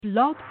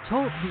Blog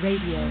Talk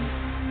Radio.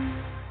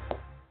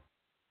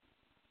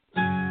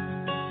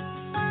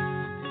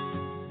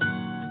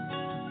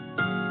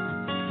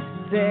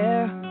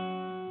 There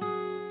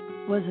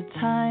was a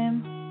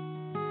time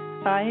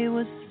I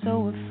was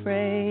so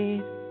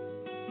afraid,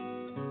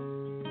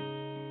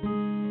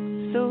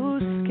 so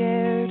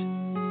scared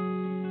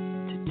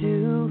to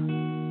do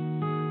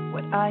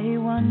what I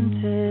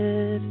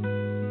wanted.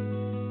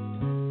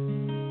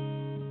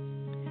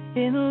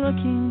 In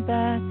looking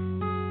back,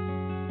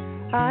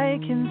 I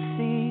can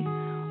see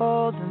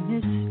all the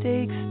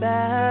mistakes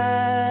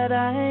that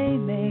I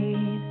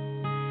made,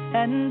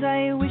 and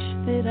I wish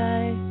that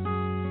I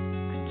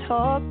could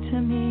talk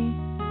to me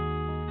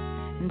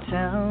and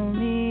tell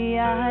me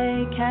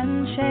I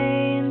can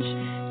change.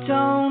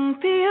 Don't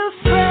be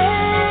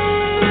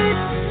afraid,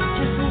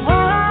 just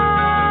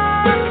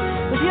walk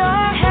with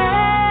your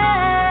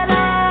head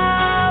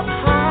up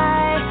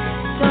high.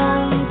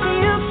 Don't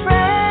be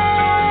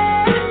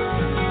afraid,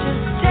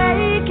 just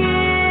take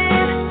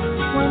it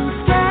one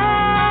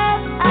step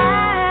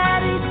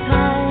at a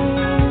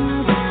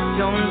time.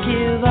 Don't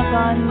give up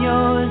on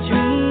your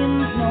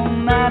dreams, no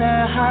matter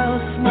how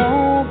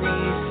small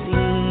they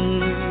seem.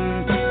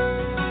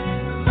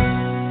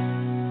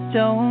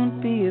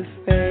 Don't be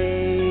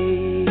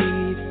afraid.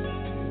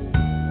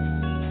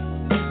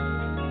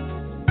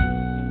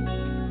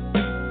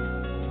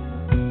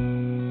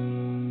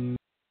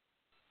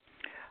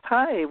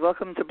 Hi,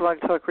 welcome to Blog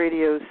Talk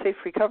Radio's Safe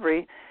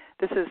Recovery.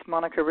 This is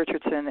Monica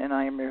Richardson, and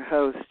I am your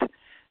host.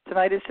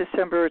 Tonight is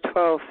December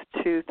 12th,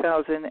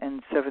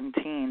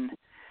 2017.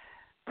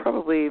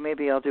 Probably,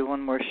 maybe I'll do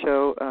one more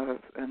show,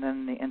 and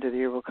then the end of the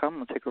year will come.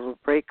 We'll take a little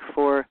break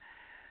for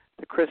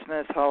the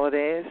Christmas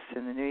holidays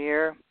and the New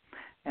Year,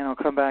 and I'll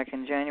come back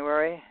in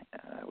January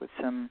with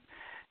some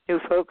new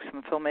folks,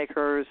 some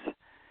filmmakers,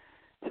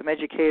 some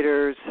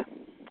educators,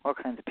 all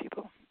kinds of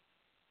people.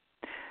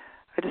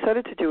 I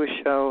decided to do a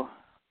show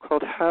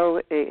called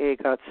How AA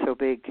Got So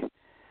Big,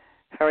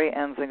 Harry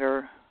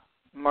Amngslinger,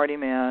 Marty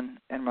Mann,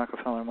 and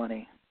Rockefeller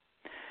Money.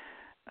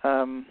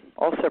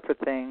 All separate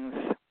things.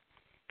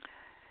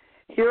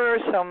 Here are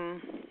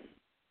some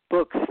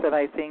books that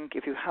I think,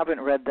 if you haven't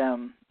read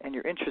them and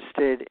you're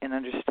interested in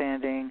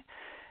understanding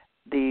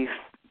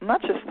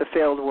not just the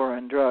failed war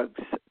on drugs,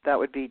 that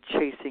would be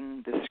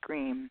Chasing the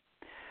Scream.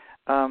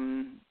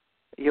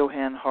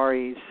 Johann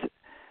Hari's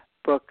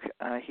book,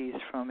 he's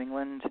from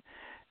England,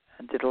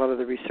 and did a lot of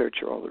the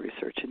research, or all the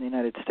research in the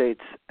United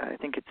States. I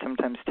think it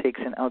sometimes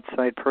takes an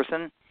outside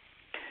person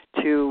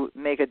to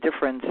make a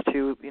difference,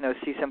 to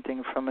see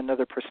something from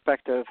another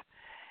perspective.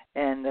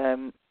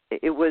 And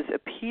it was a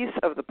piece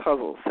of the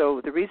puzzle. So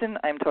the reason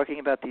I'm talking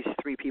about these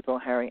three people,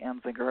 Harry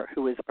Amngslinger,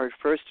 who is our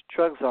first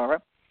drug czar,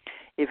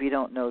 if you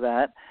don't know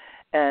that,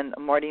 and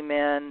Marty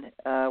Mann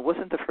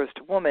wasn't the first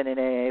woman in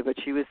AA, but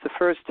she was the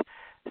first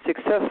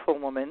successful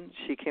woman.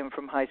 She came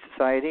from high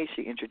society.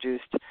 She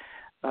introduced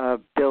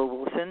Bill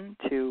Wilson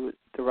to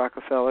the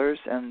Rockefellers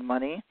and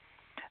money.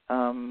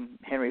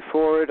 Henry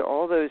Ford,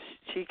 all those.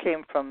 She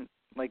came from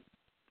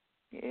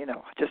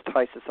just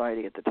high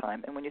society at the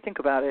time. And when you think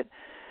about it,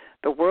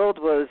 the world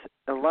was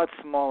a lot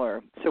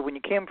smaller. So when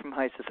you came from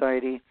high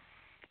society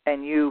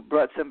and you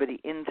brought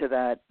somebody into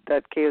that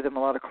gave them a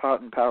lot of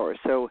clout and power.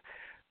 So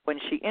when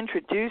she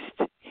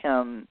introduced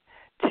him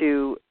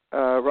to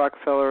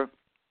Rockefeller,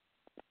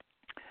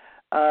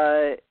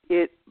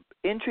 it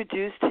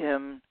introduced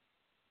him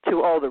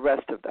to all the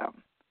rest of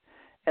them.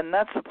 And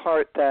that's the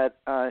part that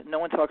no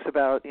one talks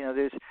about.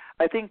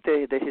 I think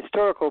the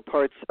historical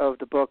parts of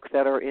the book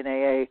that are in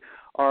AA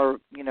are,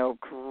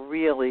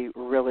 really,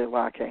 really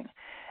lacking.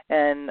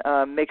 And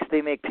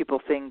they make people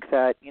think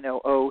that,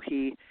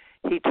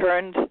 he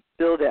turned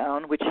Bill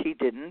down, which he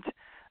didn't.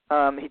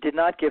 He did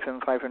not give him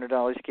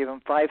 $500. He gave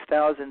him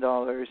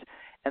 $5,000,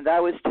 and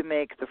that was to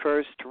make the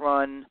first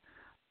run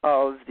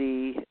of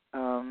the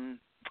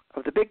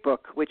big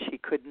book, which he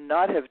could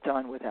not have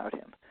done without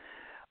him.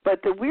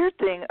 But the weird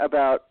thing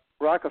about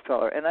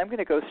Rockefeller, and I'm going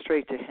to go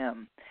straight to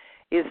him,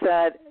 is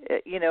that,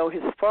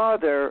 his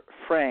father,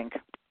 Frank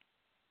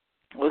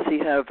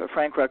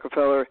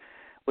Rockefeller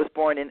was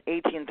born in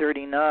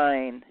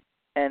 1839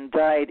 and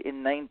died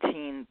in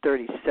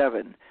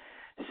 1937.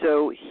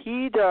 So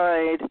he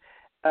died,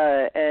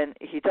 and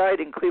he died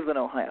in Cleveland,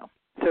 Ohio.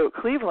 So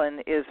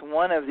Cleveland is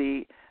one of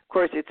of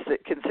course,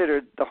 it's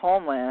considered the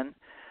homeland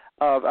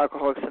of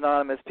Alcoholics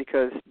Anonymous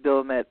because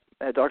Bill met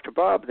Dr.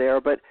 Bob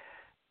there, but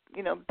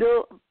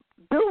Bill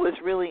was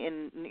really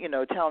in,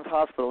 Towns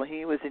Hospital.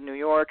 He was in New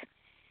York,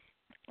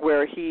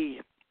 where he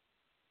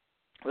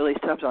really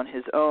stepped on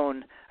his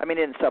own. I mean,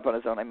 he didn't step on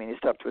his own. I mean, he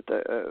stepped with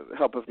the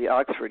help of the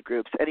Oxford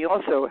groups. And he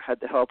also had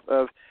the help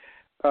of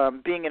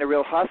being in a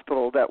real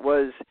hospital that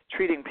was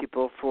treating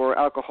people for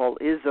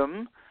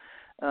alcoholism.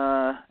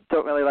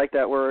 Don't really like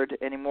that word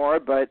anymore,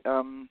 but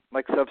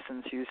like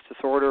substance use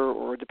disorder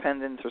or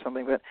dependence or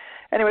something. But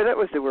anyway, that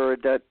was the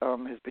word that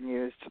has been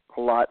used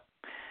a lot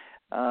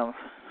for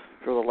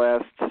the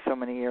last so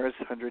many years,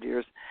 100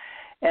 years.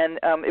 And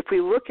if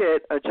we look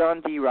at John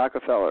D.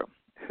 Rockefeller,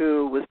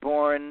 who was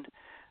born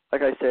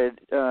like I said,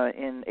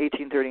 in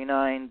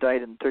 1839,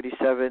 died in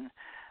 37.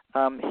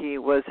 He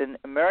was an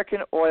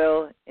American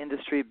oil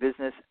industry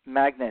business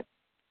magnate,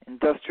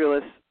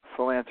 industrialist,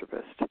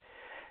 philanthropist.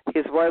 He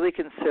is widely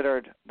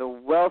considered the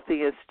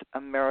wealthiest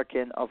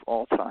American of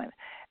all time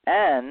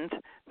and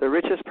the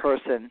richest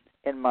person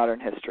in modern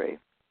history.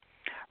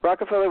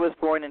 Rockefeller was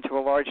born into a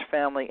large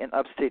family in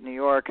upstate New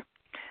York,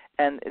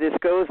 and this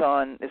goes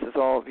on. This is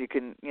all, you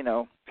can,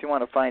 if you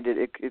want to find it,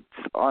 it's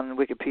on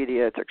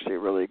Wikipedia. It's actually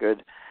really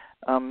good.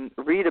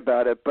 Read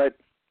about it, but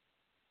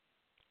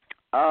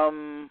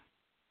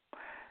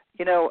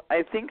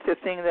I think the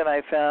thing that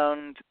I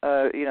found,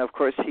 of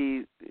course,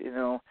 he,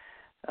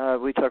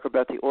 we talk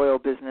about the oil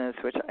business,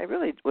 which I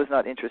really was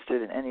not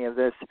interested in any of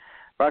this.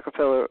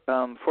 Rockefeller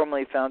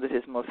formally founded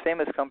his most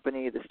famous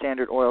company, the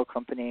Standard Oil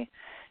Company,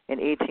 in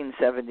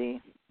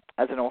 1870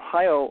 as an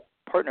Ohio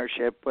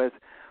partnership with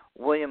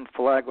William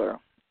Flagler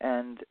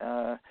and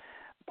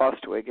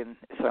Bostwick, and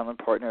silent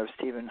partner of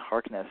Stephen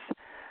Harkness.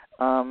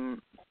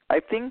 I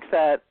think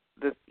that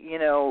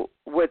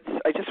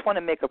I just want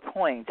to make a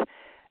point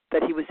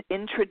that he was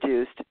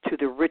introduced to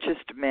the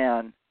richest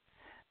man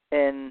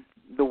in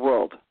the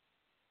world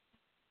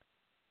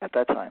at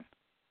that time.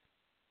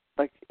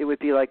 Like, it would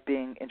be like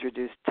being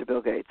introduced to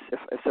Bill Gates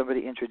if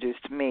somebody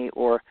introduced me,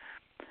 or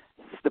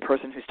the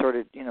person who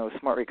started,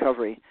 Smart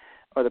Recovery,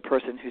 or the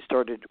person who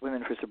started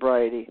Women for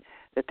Sobriety,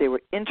 that they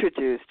were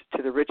introduced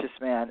to the richest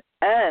man,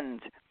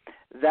 and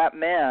that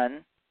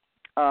man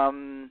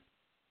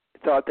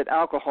thought that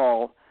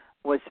alcohol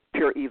was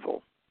pure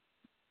evil.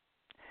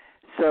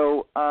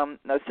 So now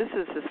this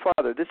is his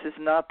father. This is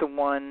not the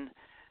one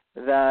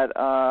that,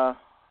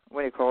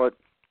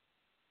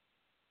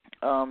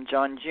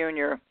 John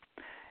Jr.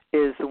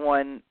 is the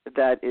one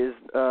that is,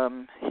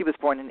 he was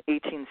born in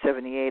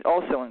 1878,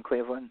 also in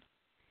Cleveland.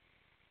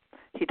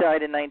 He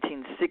died in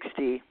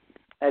 1960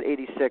 at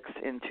 86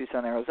 in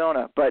Tucson,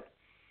 Arizona. But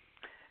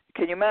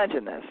can you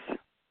imagine this?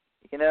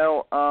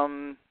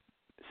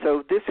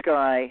 So this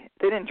guy,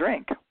 they didn't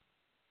drink.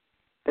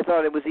 They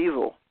thought it was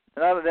evil.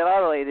 They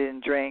not only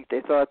didn't drink,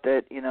 they thought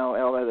that,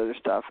 all that other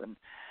stuff and,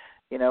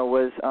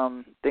 was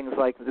things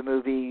like the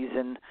movies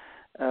and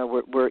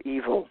were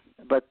evil.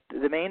 But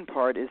the main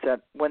part is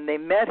that when they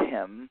met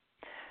him,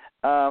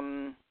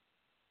 and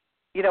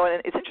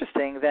it's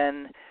interesting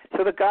then,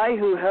 so the guy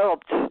who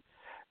helped,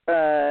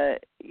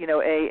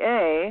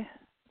 AA,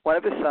 one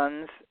of his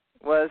sons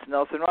was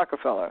Nelson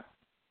Rockefeller,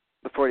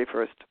 the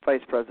 41st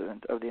Vice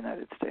President of the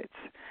United States,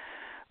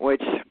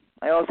 which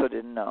I also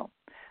didn't know.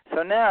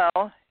 So now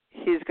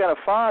he's got a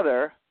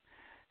father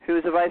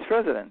who's a vice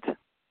president,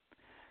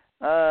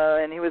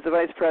 and he was the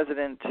vice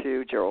president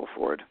to Gerald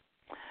Ford.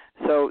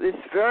 So it's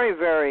very,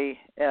 very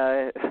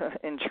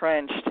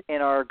entrenched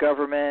in our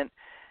government,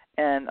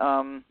 and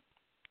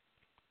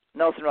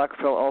Nelson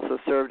Rockefeller also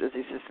served as the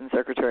Assistant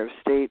Secretary of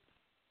State.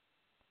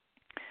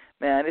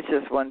 Man, it's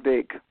just one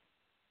big,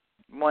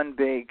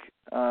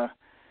 I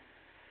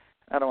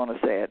don't want to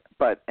say it,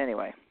 but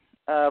anyway.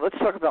 Let's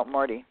talk about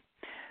Marty.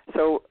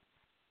 So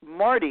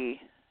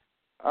Marty,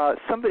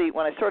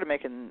 when I started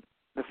making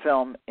the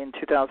film in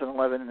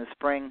 2011 in the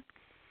spring,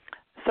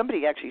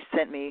 somebody actually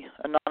sent me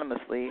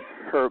anonymously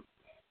her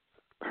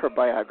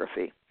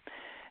biography,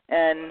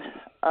 and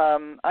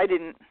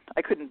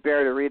I couldn't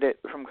bear to read it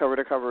from cover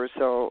to cover,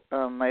 so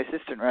my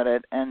assistant read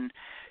it, and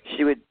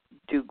she would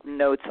do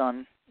notes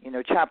on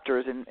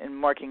chapters and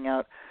marking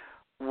out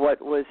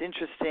what was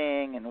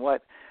interesting and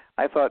what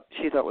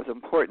she thought was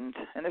important,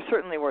 and there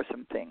certainly were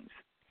some things.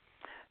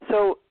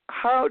 So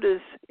how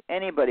does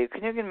anybody,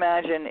 can you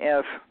imagine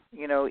if,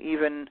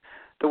 even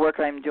the work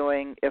I'm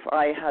doing, if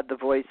I had the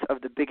voice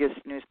of the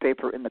biggest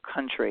newspaper in the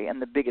country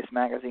and the biggest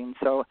magazine?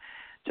 So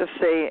just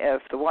say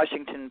if the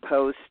Washington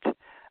Post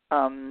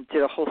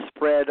did a whole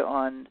spread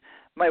on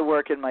my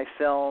work in my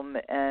film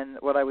and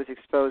what I was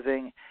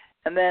exposing,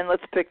 and then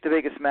let's pick the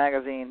biggest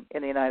magazine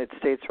in the United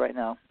States right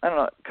now. I don't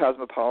know,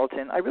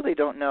 Cosmopolitan. I really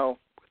don't know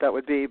what that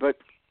would be, but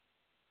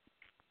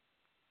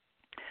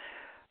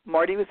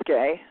Marty was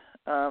gay.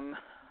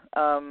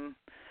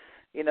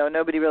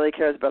 Nobody really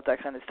cares about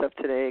that kind of stuff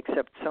today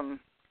except some,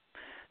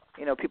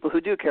 people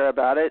who do care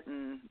about it,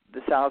 in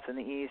the South and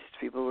the East,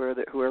 people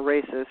who are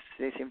racist.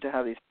 They seem to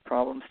have these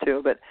problems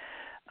too. But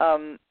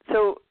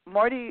so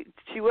Marty,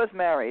 she was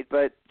married,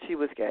 but she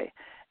was gay.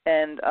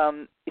 And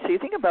so you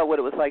think about what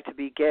it was like to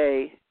be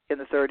gay in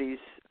the 30s,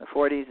 the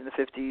 40s, and the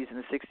 50s, and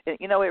the 60s.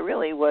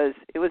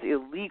 It was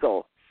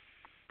illegal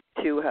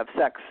to have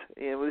sex.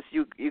 It was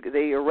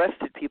they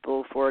arrested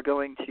people for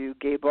going to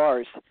gay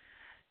bars.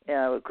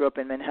 I grew up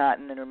in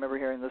Manhattan and remember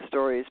hearing those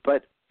stories.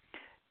 But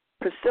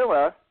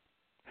Priscilla,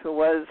 who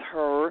was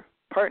her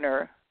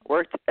partner,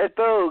 worked at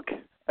Vogue.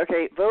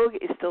 Okay, Vogue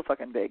is still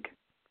fucking big.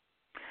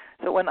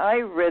 So when I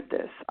read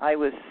this, I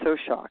was so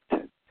shocked.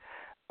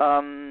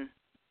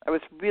 I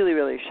was really,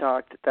 really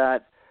shocked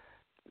that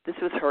this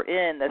was her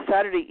in. The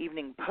Saturday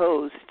Evening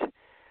Post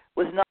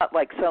was not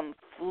like some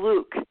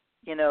fluke.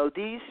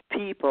 These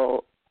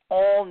people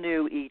all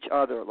knew each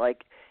other.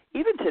 Like,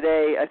 even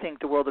today, I think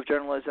the world of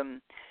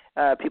journalism,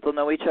 people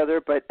know each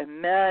other, but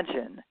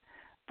imagine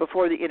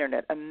before the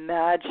internet,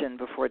 imagine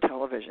before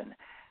television,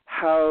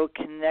 how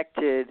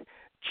connected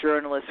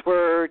journalists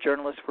were.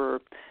 Journalists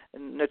were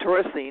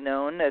notoriously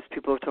known, as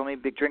people have told me,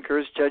 big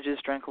drinkers. Judges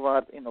drank a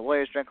lot,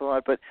 lawyers drank a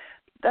lot, but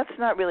that's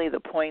not really the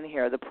point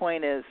here. The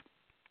point is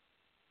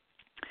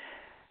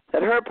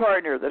that her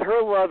partner, that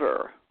her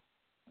lover,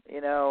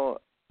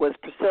 was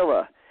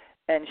Priscilla,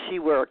 and she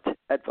worked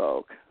at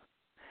Vogue.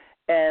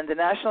 And the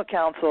National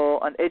Council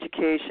on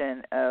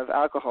Education of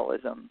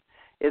Alcoholism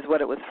is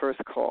what it was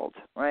first called,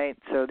 right?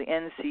 So the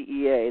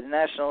NCEA, the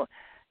National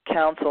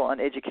Council on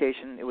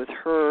Education, it was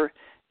her,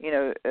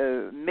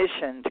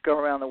 mission to go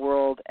around the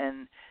world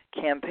and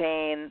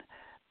campaign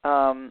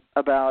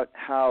about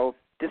how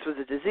this was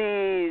a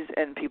disease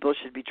and people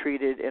should be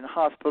treated in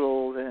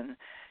hospitals and,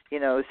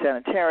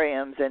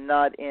 sanitariums and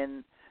not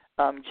in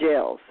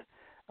jails.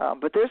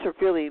 But there's a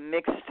really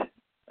mixed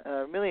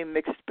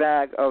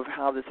bag of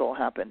how this all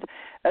happened.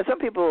 There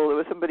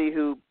was somebody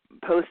who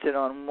posted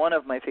on one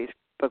of my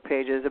Facebook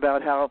pages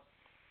about how,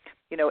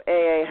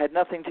 AA had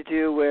nothing to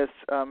do with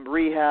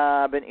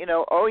rehab, and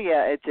oh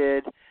yeah, it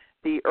did.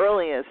 The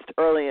earliest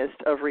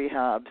of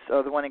rehabs,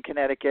 the one in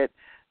Connecticut,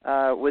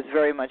 was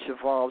very much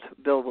involved.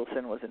 Bill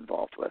Wilson was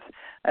involved with.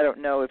 I don't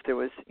know if there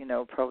was,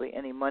 probably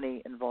any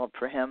money involved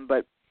for him,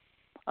 but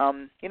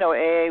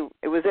AA,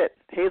 it was it.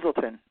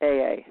 Hazleton,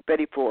 AA,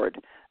 Betty Ford,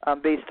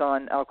 based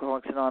on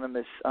Alcoholics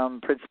Anonymous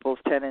principles,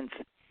 tenets,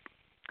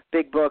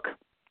 big book,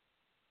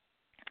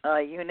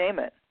 you name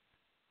it.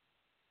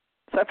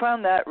 So I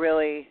found that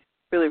really,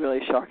 really,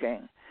 really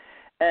shocking.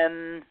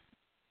 And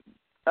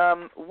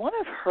one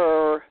of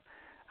her,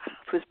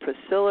 it was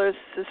Priscilla's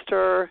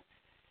sister,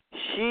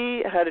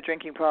 she had a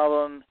drinking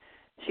problem.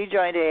 She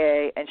joined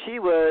AA, and she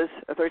was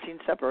a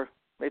 13-stepper.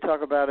 They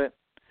talk about it.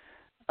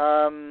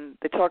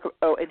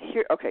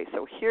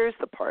 So here's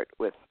the part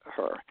with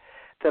her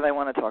that I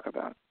want to talk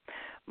about.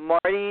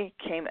 Marty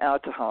came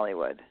out to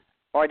Hollywood.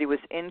 Marty was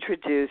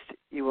introduced.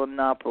 You will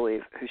not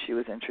believe who she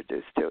was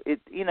introduced to.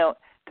 The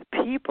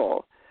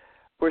people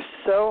were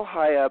so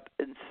high up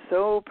and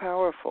so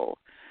powerful.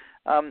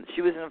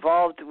 She was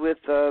involved with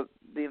the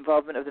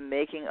involvement of the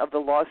making of The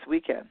Lost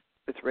Weekend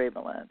with Ray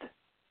Milland,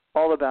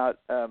 all about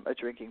a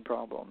drinking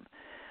problem.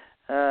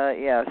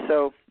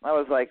 So I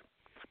was like,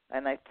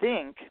 and I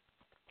think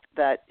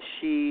that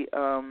she,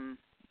 who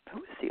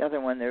was the other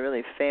one? The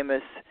really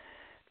famous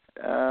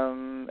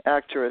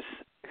actress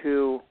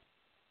who,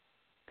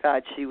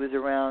 God, she was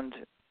around.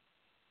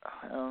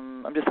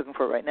 I'm just looking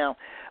for it right now.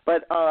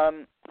 But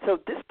so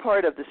this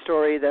part of the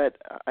story that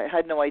I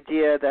had no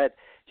idea that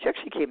she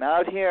actually came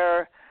out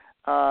here.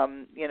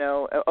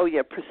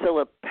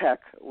 Priscilla Peck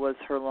was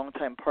her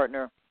longtime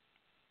partner.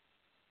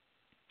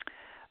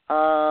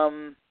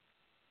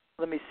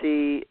 Let me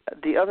see.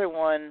 The other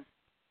one,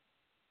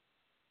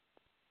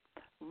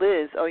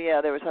 Liz. Oh,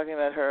 yeah, they were talking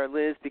about her.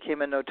 Liz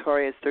became a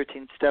notorious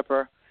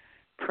 13-stepper,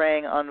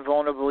 preying on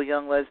vulnerable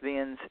young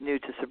lesbians new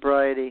to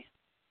sobriety.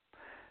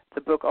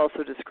 The book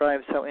also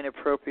describes how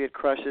inappropriate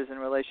crushes and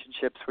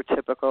relationships were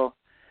typical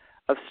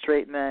of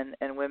straight men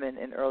and women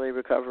in early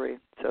recovery.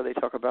 So they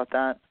talk about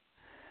that.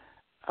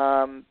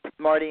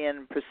 Marty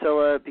and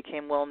Priscilla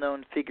became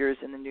well-known figures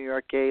in the New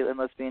York gay and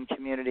lesbian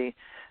community,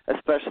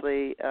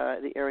 especially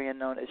the area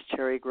known as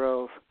Cherry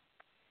Grove.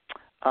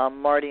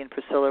 Marty and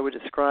Priscilla were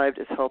described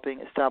as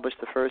helping establish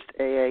the first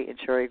AA in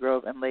Cherry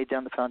Grove and laid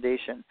down the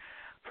foundation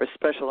for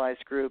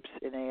specialized groups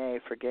in AA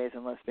for gays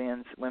and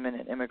lesbians, women,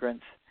 and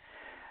immigrants.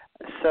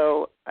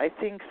 So I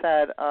think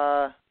that,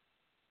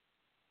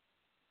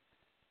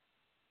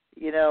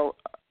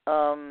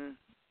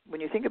 when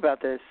you think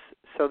about this,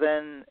 so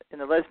then in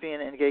the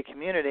lesbian and gay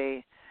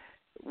community,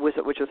 which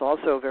was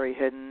also very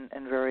hidden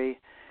and very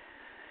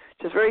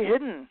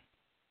hidden,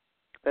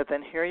 that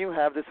then here you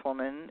have this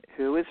woman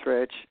who is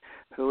rich,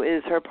 who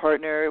is her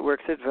partner,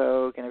 works at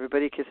Vogue, and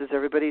everybody kisses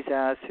everybody's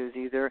ass, who's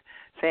either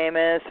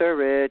famous or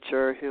rich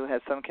or who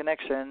has some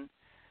connection.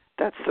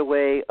 That's the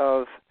way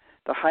of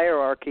the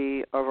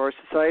hierarchy of our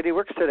society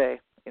works today.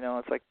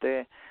 It's like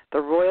the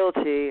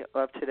royalty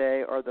of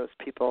today are those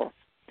people.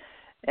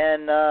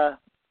 And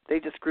they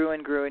just grew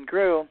and grew and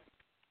grew.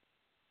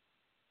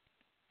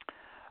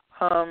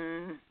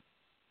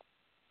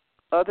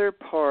 Other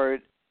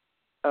part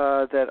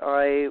that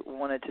I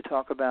wanted to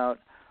talk about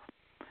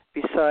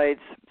besides,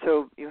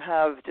 so you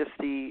have just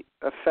the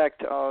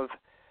effect of,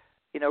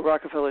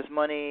 Rockefeller's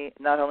money,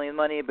 not only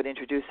money, but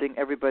introducing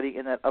everybody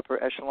in that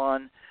upper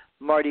echelon.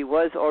 Marty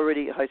was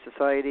already high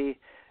society,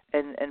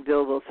 and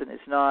Bill Wilson is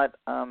not.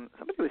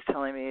 Somebody was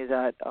telling me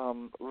that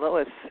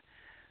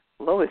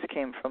Lois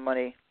came from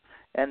money,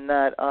 and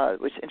that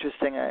was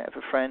interesting. I have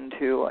a friend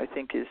who I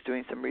think is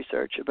doing some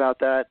research about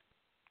that.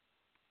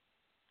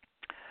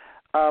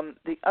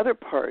 The other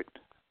part,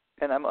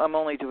 and I'm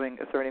only doing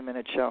a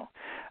 30-minute show,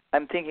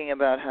 I'm thinking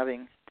about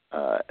having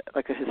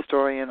like a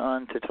historian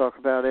on to talk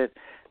about it,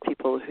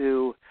 people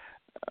who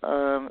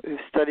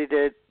studied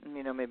it,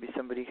 maybe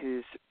somebody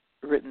who's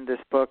written this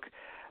book.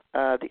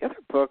 The other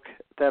book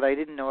that I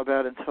didn't know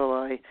about until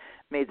I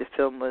made the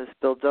film was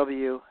Bill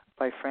W.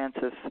 by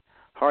Frances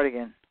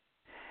Hartigan.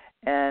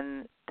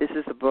 And this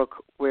is a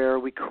book where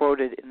we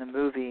quoted in the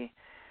movie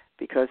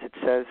because it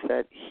says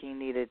that he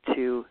needed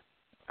to,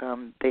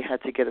 they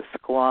had to get a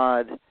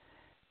squad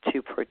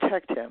to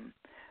protect him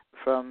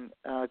from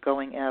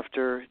going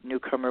after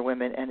newcomer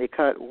women, and it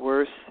got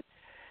worse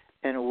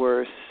and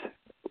worse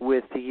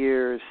with the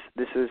years.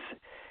 This is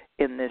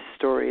in this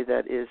story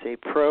that is a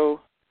pro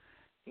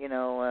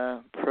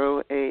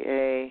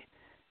AA,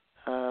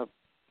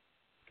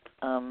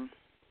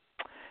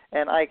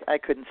 and I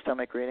couldn't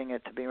stomach reading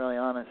it, to be really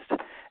honest.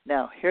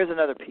 Now, here's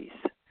another piece.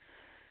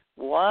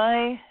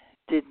 Why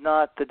did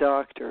not the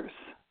doctors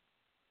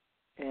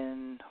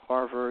in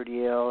Harvard,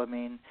 Yale,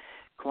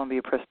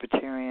 Columbia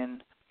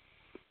Presbyterian,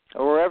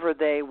 or wherever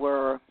they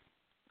were,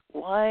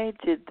 why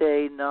did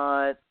they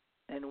not,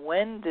 and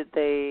when did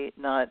they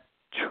not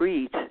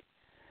treat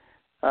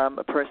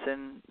a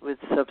person with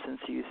substance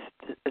use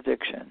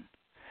addiction?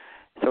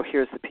 So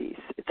here's the piece.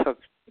 It took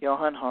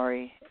Johann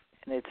Hari,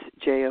 and it's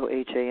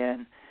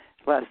Johan,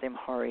 last name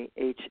Hari,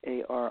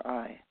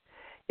 Hari.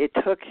 It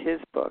took his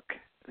book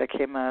that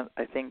came out,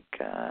 I think,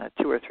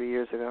 2 or 3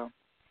 years ago,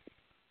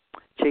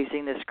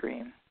 Chasing the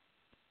Scream,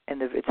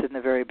 and it's in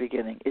the very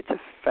beginning. It's a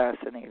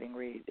fascinating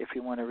read if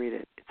you want to read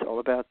it. It's all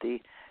about the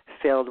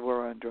failed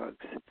war on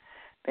drugs,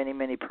 many,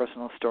 many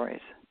personal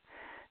stories.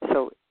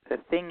 So the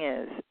thing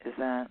is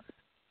that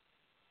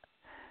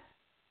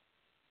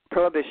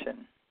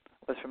Prohibition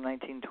was from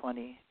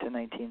 1920 to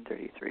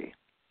 1933.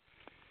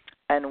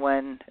 And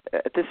when,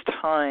 at this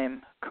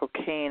time,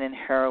 cocaine and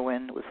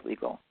heroin was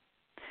legal.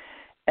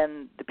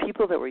 And the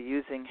people that were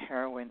using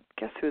heroin,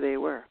 guess who they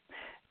were?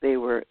 They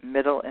were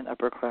middle and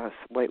upper class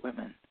white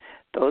women.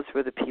 Those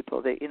were the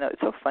people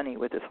it's so funny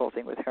with this whole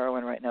thing with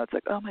heroin right now. It's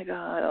like, oh my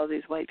God, all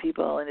these white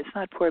people, and it's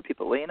not poor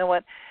people. Well, you know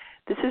what?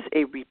 This is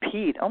a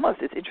repeat.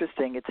 Almost, it's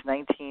interesting. It's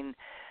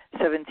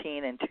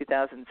 1917 and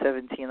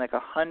 2017, like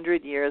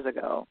 100 years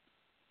ago.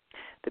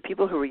 The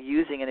people who were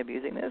using and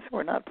abusing this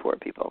were not poor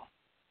people.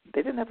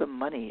 They didn't have the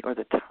money or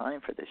the time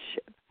for this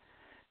shit.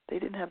 They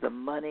didn't have the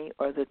money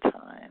or the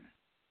time.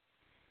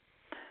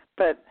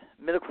 But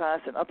middle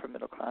class and upper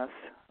middle class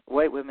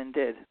white women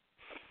did.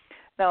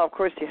 Now, of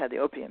course, you had the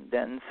opium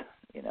dens,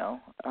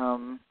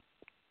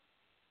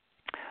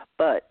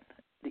 but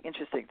the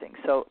interesting thing,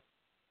 so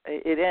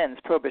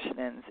Prohibition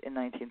ends in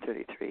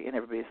 1933, and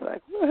everybody's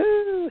like,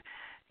 woohoo,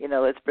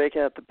 let's break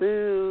out the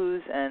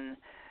booze, and,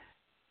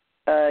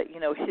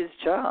 his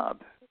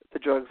job, the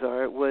drug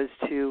czar, was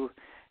to,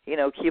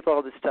 keep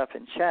all this stuff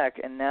in check,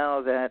 and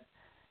now that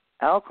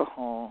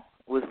alcohol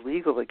was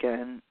legal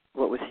again,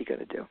 what was he going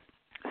to do?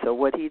 So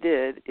what he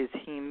did is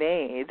he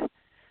made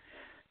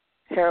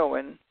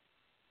heroin,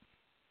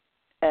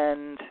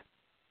 and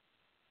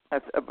I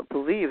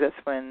believe that's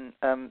when,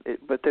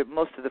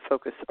 most of the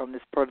focus on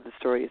this part of the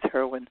story is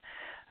heroin.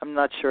 I'm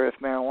not sure if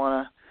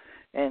marijuana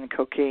and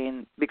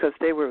cocaine, because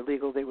they were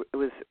legal,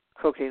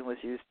 cocaine was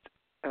used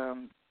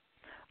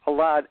a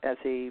lot as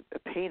a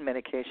pain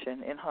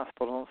medication in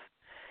hospitals,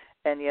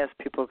 and yes,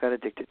 people got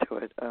addicted to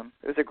it. There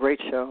was a great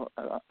show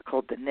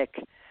called The Nick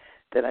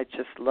that I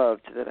just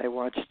loved, that I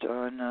watched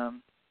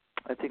on,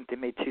 I think they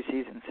made 2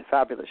 seasons, a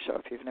fabulous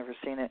show if you've never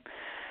seen it,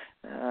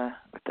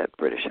 with that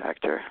British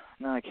actor.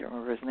 No, I can't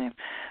remember his name.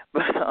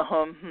 But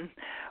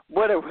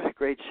what a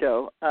great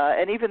show.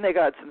 And even they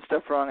got some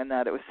stuff wrong in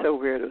that. It was so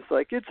weird. It was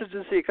like, it's a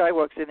disease. Guy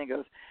walks in and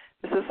goes,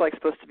 this is like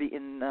supposed to be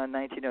in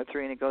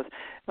 1903, and he goes,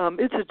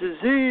 it's a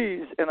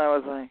disease. And I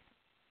was like,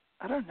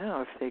 I don't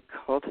know if they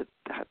called it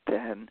that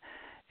then.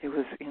 It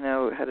was,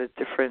 it had a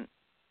different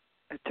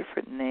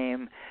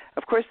name.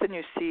 Of course, then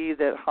you see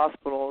that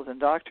hospitals and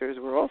doctors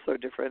were also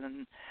different,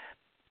 and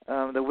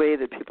the way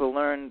that people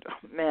learned,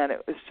 man,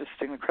 it was just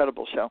an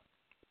incredible show.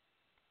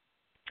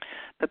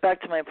 But back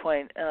to my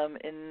point, so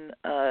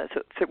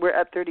we're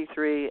at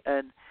 33,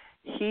 and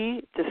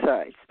he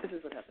decides, this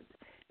is what happens,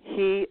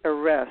 he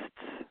arrests,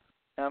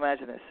 now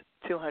imagine this,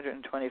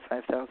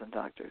 225,000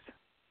 doctors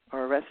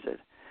are arrested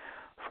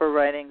for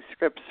writing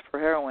scripts for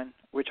heroin,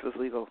 which was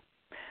legal.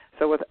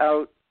 So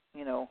without,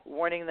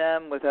 warning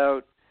them,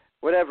 without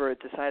whatever, it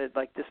decided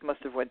like this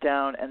must have went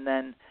down, and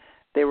then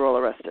they were all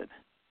arrested.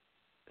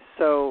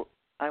 So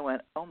I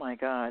went, oh my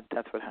God,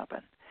 that's what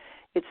happened.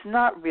 It's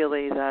not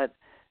really that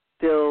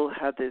Bill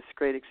had this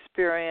great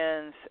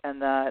experience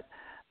and that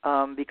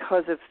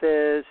because of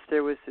this,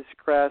 there was this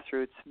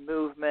grassroots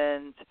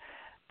movement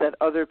that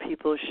other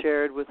people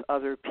shared with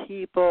other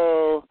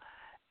people,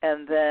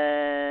 and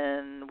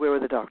then where were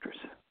the doctors?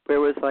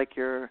 Where was like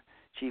your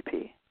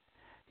GP,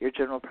 your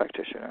general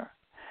practitioner?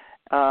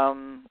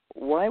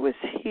 Why was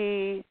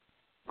he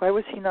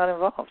not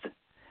involved?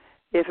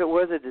 If it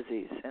was a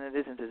disease, and it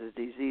isn't a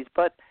disease,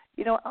 but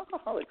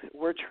alcoholics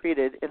were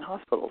treated in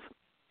hospitals.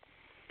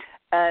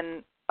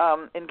 And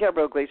in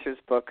Gabrielle Glacier's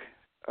book,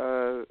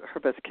 Her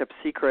Best Kept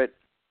Secret,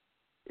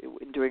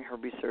 in doing her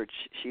research,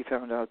 she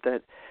found out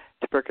that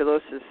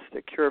tuberculosis,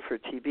 the cure for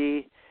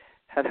TB,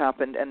 had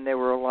happened, and there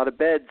were a lot of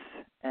beds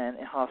in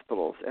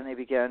hospitals, and they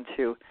began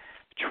to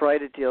try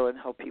to deal and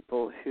help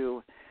people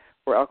who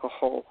were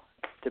alcohol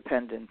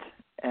dependent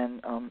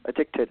and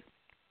addicted.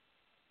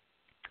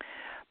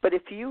 But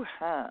if you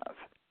have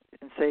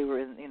and say we're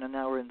in,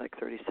 now we're in like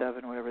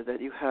 37 or whatever,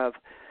 that you have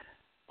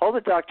all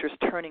the doctors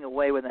turning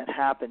away when that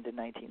happened in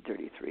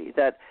 1933.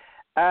 That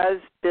as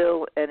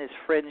Bill and his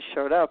friends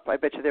showed up, I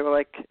bet you they were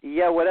like,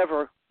 yeah,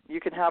 whatever, you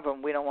can have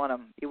them. We don't want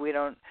them. We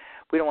don't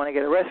want to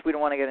get arrested. We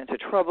don't want to get into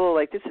trouble.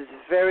 Like, this is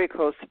very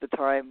close to the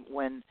time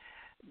when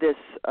this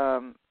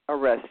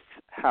arrest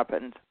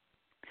happened.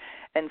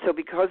 And so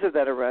because of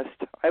that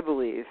arrest, I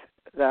believe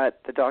that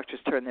the doctors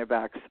turned their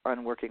backs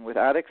on working with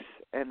addicts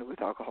and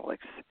with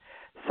alcoholics,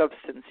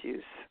 substance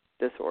use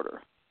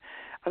disorder.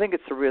 I think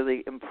it's a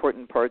really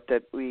important part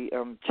that we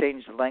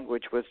change the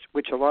language,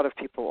 which a lot of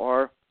people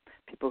are,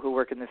 people who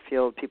work in the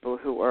field, people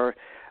who are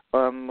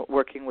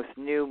working with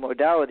new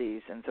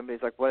modalities. And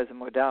somebody's like, what is a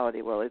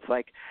modality? Well, it's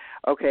like,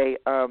 okay,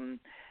 I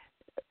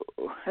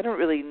don't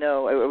really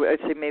know.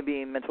 I'd say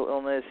maybe mental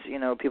illness,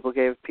 people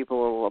gave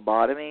people a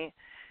lobotomy.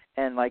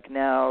 And like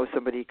now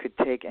somebody could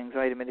take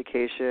anxiety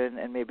medication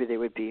and maybe they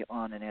would be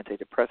on an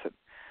antidepressant.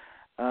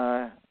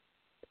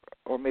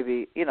 Or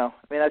maybe,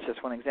 that's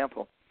just one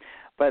example.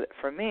 But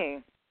for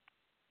me,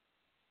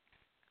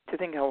 to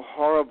think how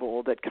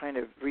horrible that kind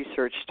of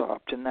research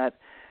stopped and that,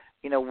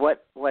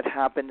 what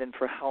happened and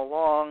for how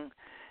long,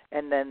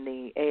 and then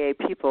the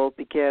AA people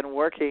began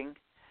working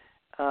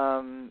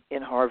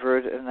in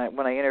Harvard. And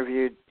when I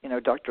interviewed,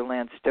 Dr.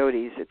 Lance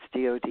Dodes, it's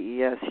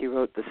Dodes, he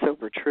wrote The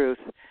Sober Truth.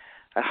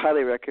 I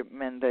highly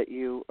recommend that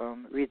you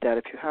read that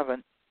if you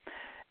haven't.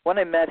 When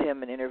I met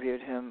him and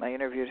interviewed him, I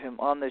interviewed him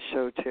on this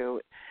show too.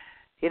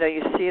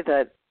 You see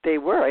that they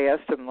were. I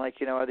asked him,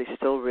 are they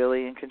still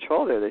really in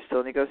control there? Are they still?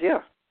 And he goes, yeah.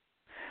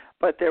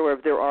 But there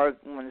are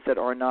ones that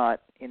are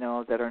not,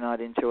 that are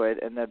not into it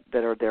and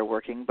that are there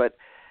working. But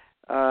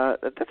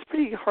that's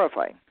pretty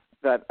horrifying.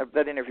 That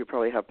interview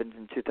probably happened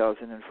in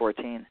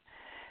 2014.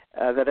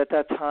 That at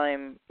that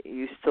time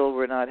you still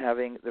were not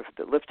having the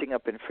lifting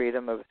up in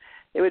freedom of.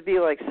 It would be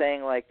like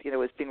saying it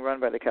was being run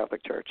by the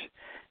Catholic Church,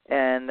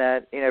 and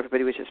that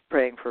everybody was just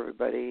praying for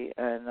everybody,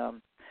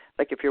 and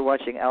like if you're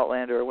watching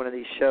Outlander or one of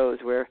these shows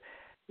where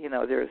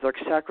there's like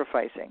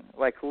sacrificing,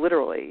 like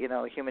literally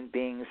human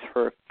beings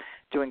for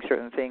doing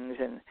certain things,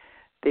 and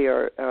they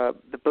are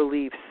the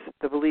belief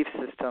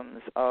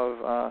systems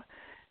of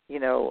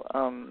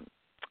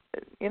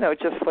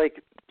just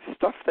like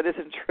stuff that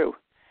isn't true.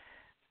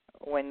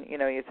 When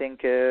you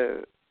think,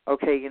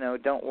 okay,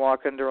 don't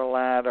walk under a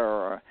ladder,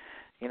 or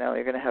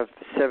you're going to have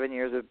 7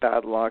 years of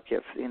bad luck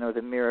if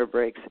the mirror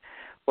breaks.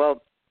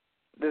 Well,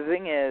 the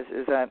thing is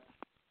that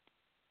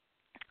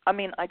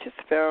I just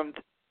found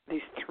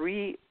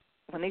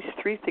when these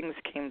three things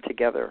came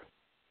together,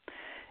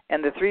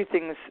 and the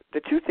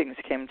two things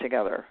came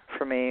together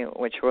for me,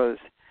 which was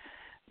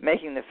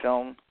making the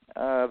film,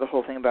 the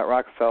whole thing about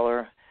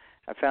Rockefeller.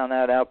 I found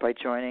that out by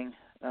joining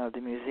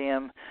the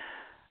Museum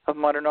of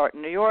Modern Art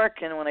in New York,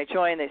 and when I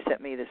joined, they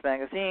sent me this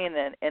magazine,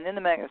 and in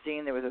the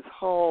magazine there was this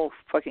whole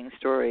fucking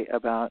story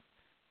about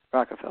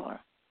Rockefeller.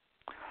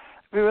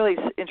 It'd be really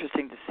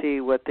interesting to see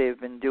what they've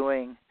been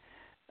doing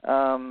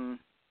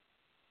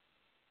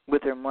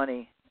with their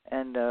money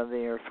and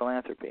their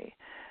philanthropy.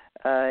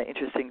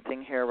 Interesting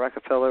thing here,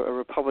 Rockefeller, a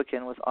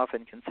Republican, was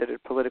often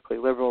considered politically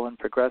liberal and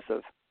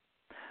progressive,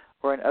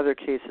 or in other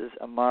cases,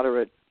 a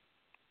moderate.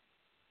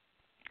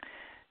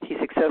 He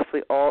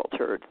successfully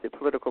altered the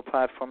political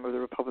platform of the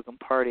Republican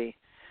Party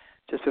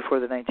just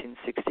before the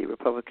 1960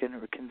 Republican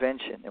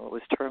Convention in what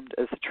was termed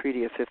as the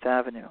Treaty of Fifth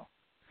Avenue.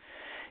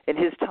 In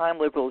his time,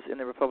 liberals in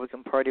the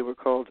Republican Party were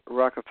called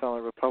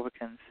Rockefeller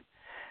Republicans.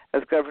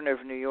 As governor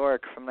of New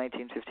York from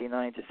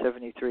 1959 to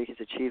 73, his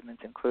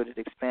achievements included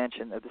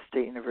expansion of the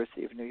State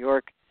University of New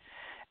York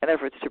and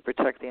efforts to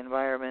protect the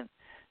environment,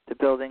 the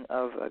building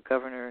of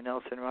Governor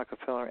Nelson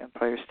Rockefeller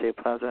Empire State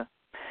Plaza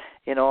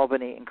in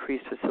Albany,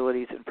 increased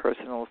facilities and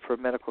personnel for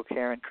medical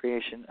care, and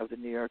creation of the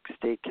New York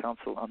State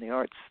Council on the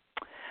Arts.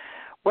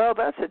 Well,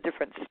 that's a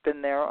different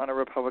spin there on a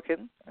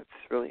Republican. It's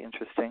really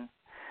interesting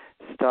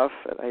stuff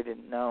that I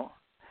didn't know.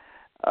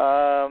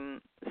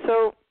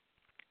 So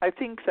I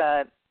think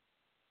that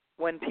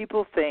when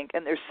people think,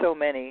 and there's so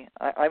many,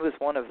 I was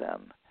one of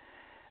them,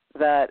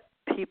 that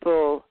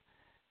people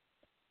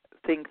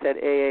think that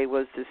AA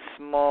was this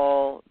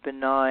small,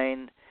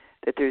 benign,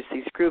 that there's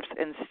these groups,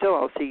 and still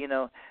I'll see,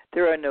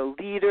 there are no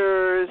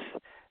leaders,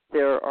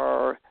 there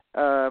are,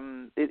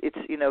 it's,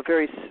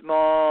 very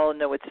small,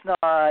 no it's not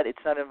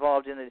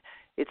involved in it,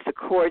 it's the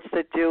courts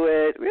that do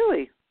it,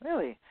 really.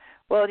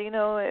 Well,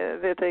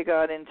 that they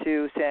got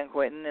into San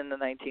Quentin in the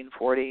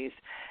 1940s,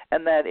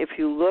 and that if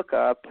you look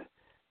up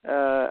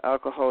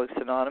Alcoholics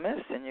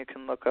Anonymous, and you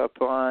can look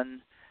up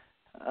on,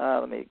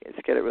 let me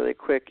just get it really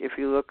quick, if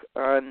you look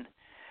on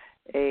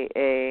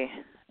AA.org,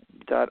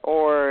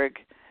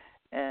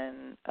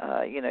 and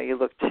you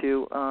look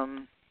to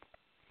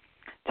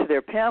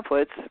their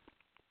pamphlets,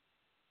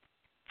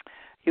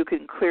 you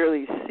can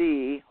clearly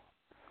see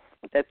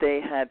that they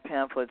had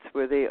pamphlets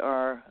where they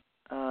are.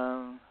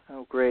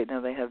 Oh, great! Now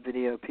they have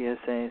video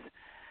PSAs.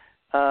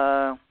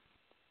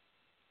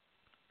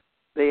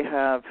 They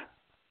have.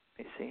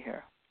 Let me see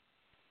here.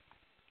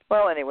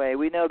 Well, anyway,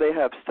 we know they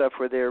have stuff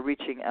where they're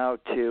reaching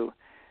out to.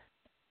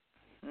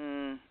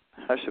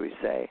 how should we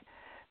say,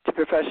 to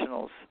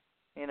professionals,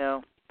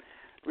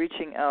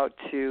 reaching out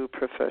to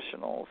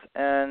professionals.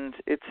 And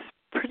it's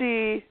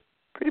pretty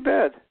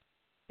bad,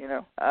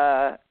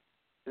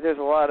 There's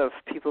a lot of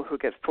people who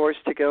get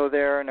forced to go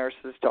there,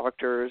 nurses,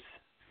 doctors,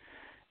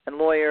 and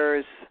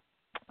lawyers.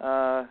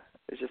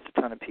 There's just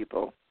a ton of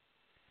people.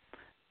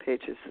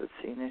 Pages, let's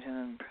see,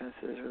 Nation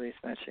Presses, Release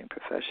Matching,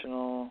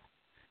 Professional,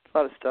 a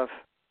lot of stuff.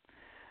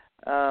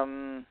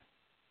 I'm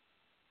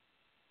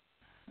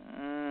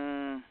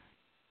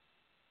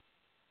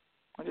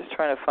just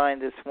trying to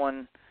find this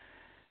one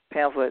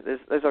pamphlet.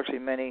 There's actually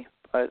many,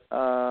 but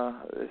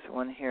there's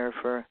one here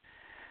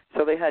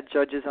so they had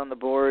judges on the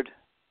board.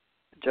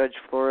 Judge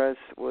Flores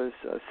was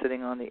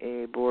sitting on the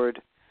AA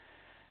board,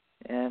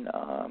 and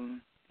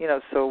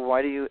so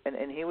why do you?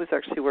 And he was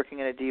actually working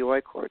in a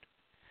DUI court.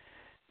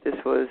 This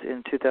was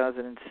in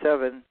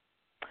 2007.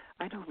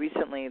 I know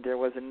recently there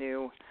was a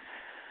new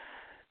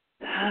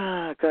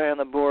guy on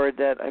the board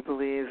that I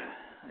believe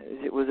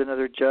it was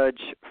another judge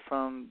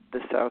from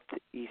the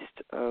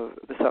southeast of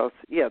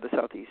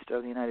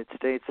the United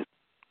States.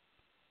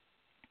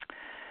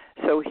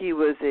 So he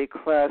was a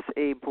Class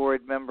A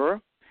board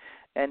member,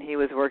 and he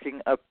was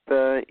working up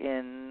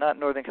in not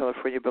Northern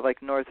California, but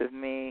like north of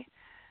me,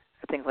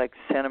 I think like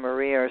Santa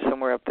Maria or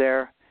somewhere up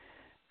there,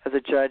 as a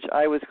judge.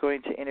 I was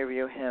going to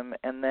interview him,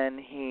 and then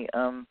he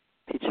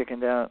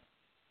chickened out.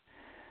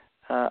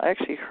 I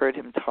actually heard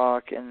him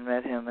talk and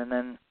met him,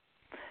 and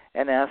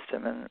asked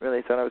him, and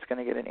really thought I was going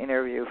to get an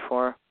interview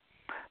for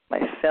my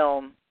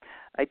film.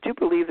 I do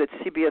believe that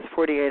CBS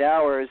 48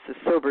 Hours, The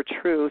Sober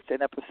Truth,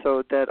 an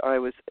episode that I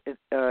was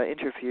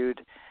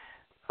interviewed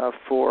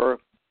for,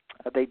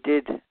 they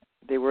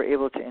were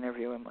able to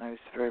interview him. I was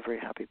very, very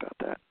happy about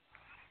that.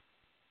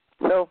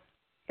 So,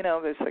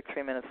 there's like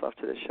 3 minutes left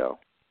to the show.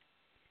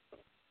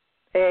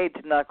 AA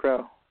did not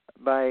grow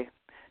by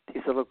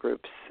these little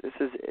groups. This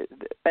is,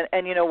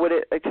 and you know what?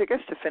 I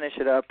guess to finish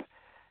it up,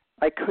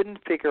 I couldn't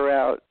figure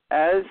out,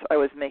 as I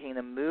was making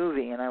the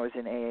movie, and I was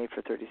in AA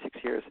for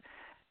 36 years,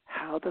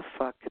 how the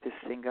fuck this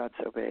thing got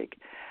so big.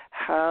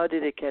 How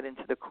did it get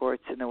into the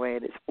courts in the way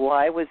it is?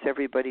 Why was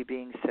everybody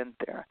being sent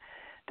there?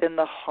 Then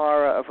the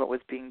horror of what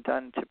was being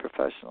done to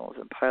professionals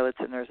and pilots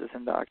and nurses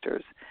and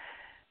doctors.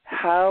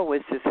 How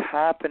was this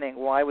happening?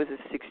 Why was a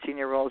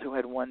 16-year-old who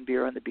had one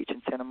beer on the beach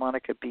in Santa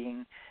Monica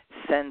being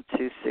sent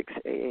to 6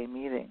 AA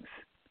meetings?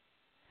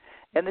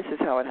 And this is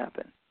how it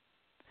happened.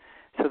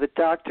 So the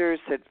doctors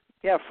said,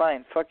 "Yeah,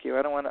 fine, fuck you.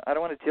 I don't want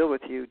to deal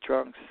with you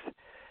drunks.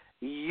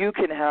 You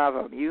can have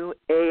them. You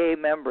AA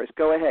members,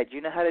 go ahead.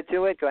 You know how to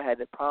do it. Go ahead."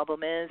 The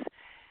problem is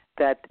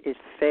that it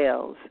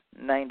fails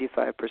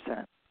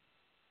 95%.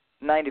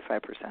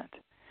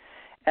 95%.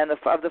 And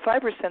of the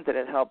 5% that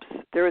it helps,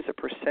 there is a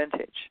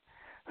percentage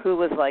who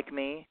was like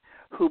me,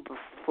 who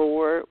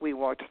before we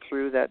walked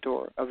through that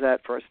door of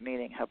that first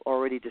meeting had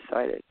already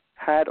decided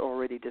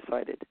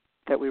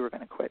that we were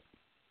going to quit,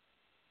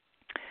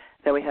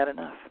 that we had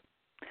enough.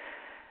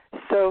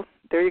 So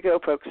there you go,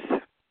 folks.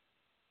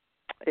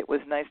 It was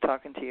nice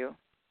talking to you.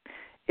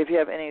 If you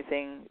have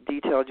anything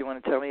detailed you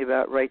want to tell me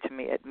about, write to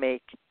me at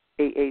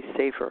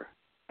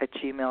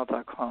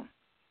makeaasafer@gmail.com.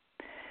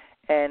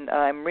 And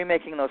I'm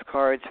remaking those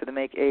cards for the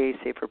Make AA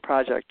Safer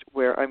project,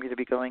 where I'm going to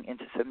be going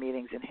into some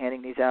meetings and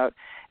handing these out,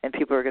 and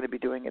people are going to be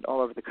doing it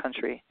all over the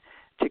country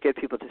to get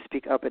people to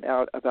speak up and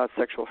out about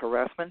sexual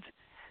harassment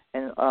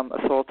and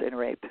assault and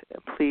rape.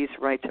 Please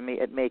write to me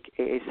at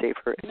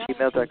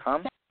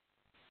makeaasafer@gmail.com.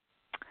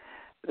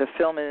 The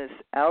film is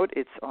out.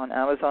 It's on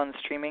Amazon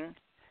streaming,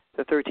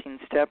 The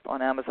 13th Step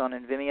on Amazon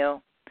and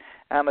Vimeo.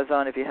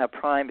 Amazon, if you have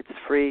Prime, it's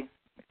free.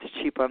 It's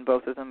cheap on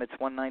both of them. It's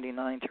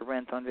 $1.99 to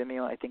rent on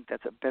Vimeo. I think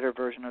that's a better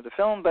version of the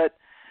film, but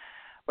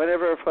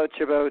whatever floats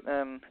your boat,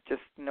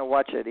 just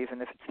watch it,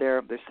 even if it's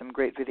there. There's some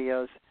great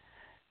videos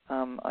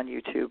on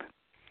YouTube.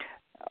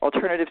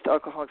 Alternatives to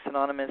Alcoholics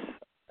Anonymous,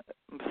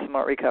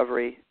 Smart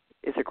Recovery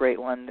is a great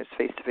one. There's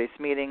face-to-face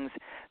meetings.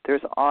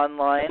 There's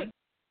online.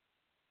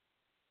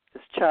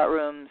 There's chat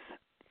rooms,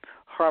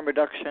 harm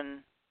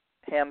reduction,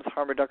 Ham's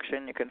Harm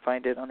Reduction. You can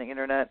find it on the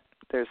internet.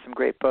 There's some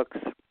great books.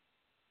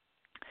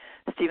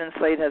 Stephen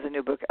Slade has a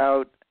new book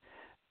out.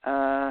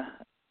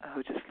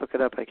 Just look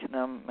it up.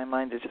 My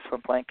mind is just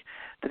went blank.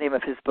 The name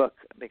of his book,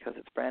 because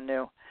it's brand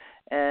new.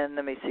 And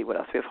let me see what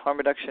else. We have harm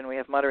reduction. We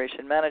have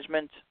moderation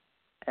management.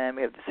 And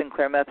we have the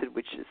Sinclair Method,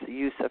 which is the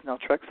use of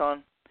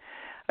naltrexone.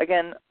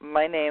 Again,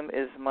 my name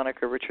is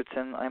Monica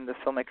Richardson. I'm the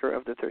filmmaker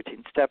of The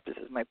 13th Step. This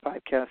is my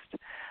podcast.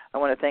 I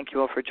want to thank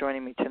you all for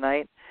joining me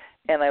tonight,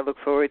 and I look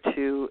forward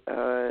to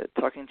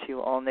talking to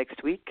you all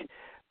next week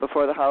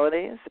before the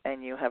holidays,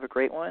 and you have a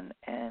great one,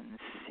 and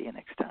see you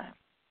next time.